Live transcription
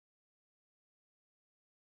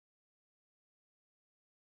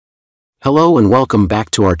Hello and welcome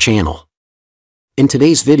back to our channel. In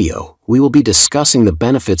today's video, we will be discussing the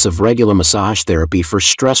benefits of regular massage therapy for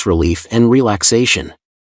stress relief and relaxation.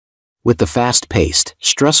 With the fast-paced,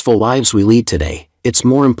 stressful lives we lead today, it's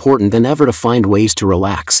more important than ever to find ways to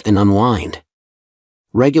relax and unwind.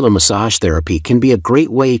 Regular massage therapy can be a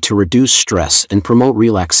great way to reduce stress and promote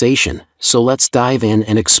relaxation, so let's dive in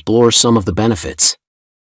and explore some of the benefits.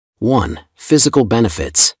 1. Physical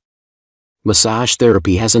benefits. Massage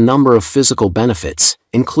therapy has a number of physical benefits,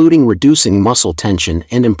 including reducing muscle tension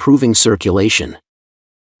and improving circulation.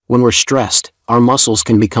 When we're stressed, our muscles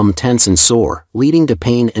can become tense and sore, leading to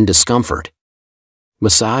pain and discomfort.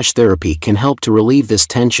 Massage therapy can help to relieve this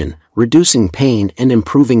tension, reducing pain and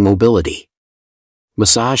improving mobility.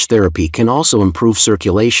 Massage therapy can also improve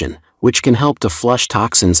circulation, which can help to flush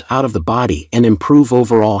toxins out of the body and improve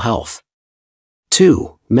overall health.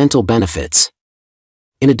 2. Mental benefits.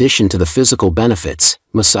 In addition to the physical benefits,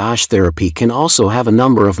 massage therapy can also have a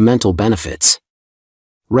number of mental benefits.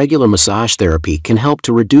 Regular massage therapy can help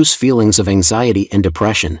to reduce feelings of anxiety and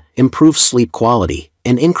depression, improve sleep quality,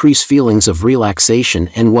 and increase feelings of relaxation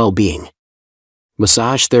and well-being.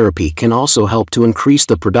 Massage therapy can also help to increase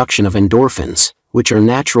the production of endorphins, which are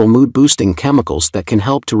natural mood-boosting chemicals that can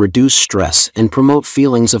help to reduce stress and promote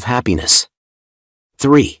feelings of happiness.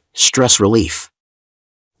 3. Stress relief.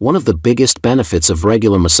 One of the biggest benefits of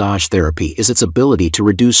regular massage therapy is its ability to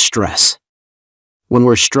reduce stress. When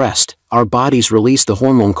we're stressed, our bodies release the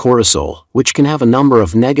hormone cortisol, which can have a number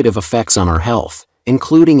of negative effects on our health,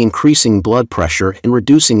 including increasing blood pressure and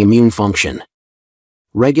reducing immune function.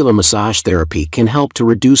 Regular massage therapy can help to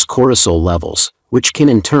reduce cortisol levels, which can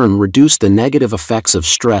in turn reduce the negative effects of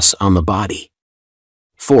stress on the body.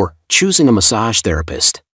 4. Choosing a massage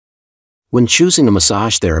therapist. When choosing a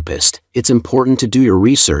massage therapist, it's important to do your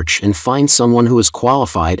research and find someone who is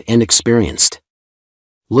qualified and experienced.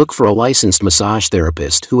 Look for a licensed massage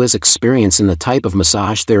therapist who has experience in the type of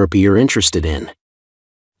massage therapy you're interested in.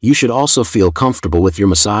 You should also feel comfortable with your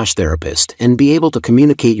massage therapist and be able to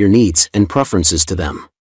communicate your needs and preferences to them.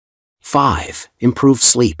 5. Improved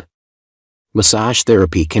sleep. Massage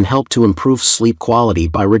therapy can help to improve sleep quality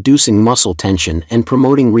by reducing muscle tension and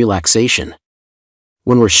promoting relaxation.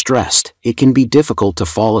 When we're stressed, it can be difficult to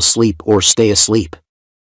fall asleep or stay asleep.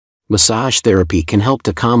 Massage therapy can help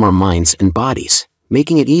to calm our minds and bodies,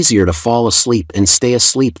 making it easier to fall asleep and stay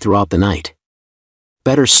asleep throughout the night.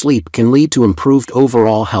 Better sleep can lead to improved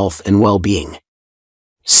overall health and well-being.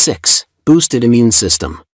 6. Boosted immune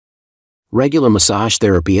system. Regular massage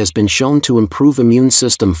therapy has been shown to improve immune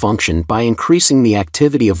system function by increasing the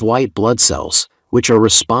activity of white blood cells, which are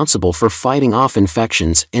responsible for fighting off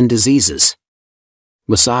infections and diseases.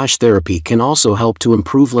 Massage therapy can also help to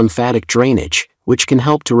improve lymphatic drainage, which can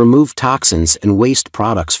help to remove toxins and waste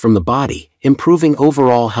products from the body, improving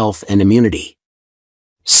overall health and immunity.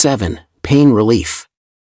 7. Pain relief.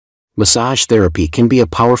 Massage therapy can be a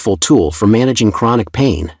powerful tool for managing chronic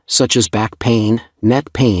pain, such as back pain,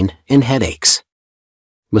 neck pain, and headaches.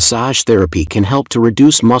 Massage therapy can help to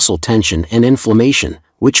reduce muscle tension and inflammation,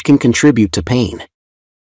 which can contribute to pain.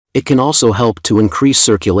 It can also help to increase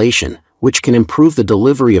circulation, which can improve the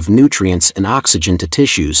delivery of nutrients and oxygen to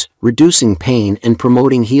tissues, reducing pain and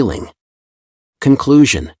promoting healing.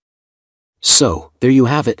 Conclusion. So, there you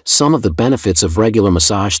have it, some of the benefits of regular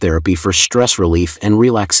massage therapy for stress relief and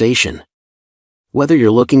relaxation. Whether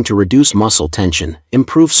you're looking to reduce muscle tension,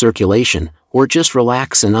 improve circulation, or just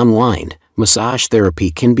relax and unwind, massage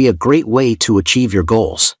therapy can be a great way to achieve your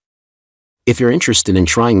goals. If you're interested in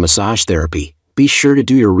trying massage therapy, be sure to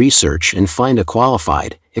do your research and find a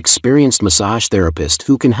qualified, experienced massage therapist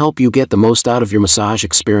who can help you get the most out of your massage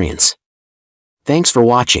experience. Thanks for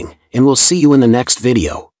watching, and we'll see you in the next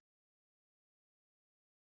video.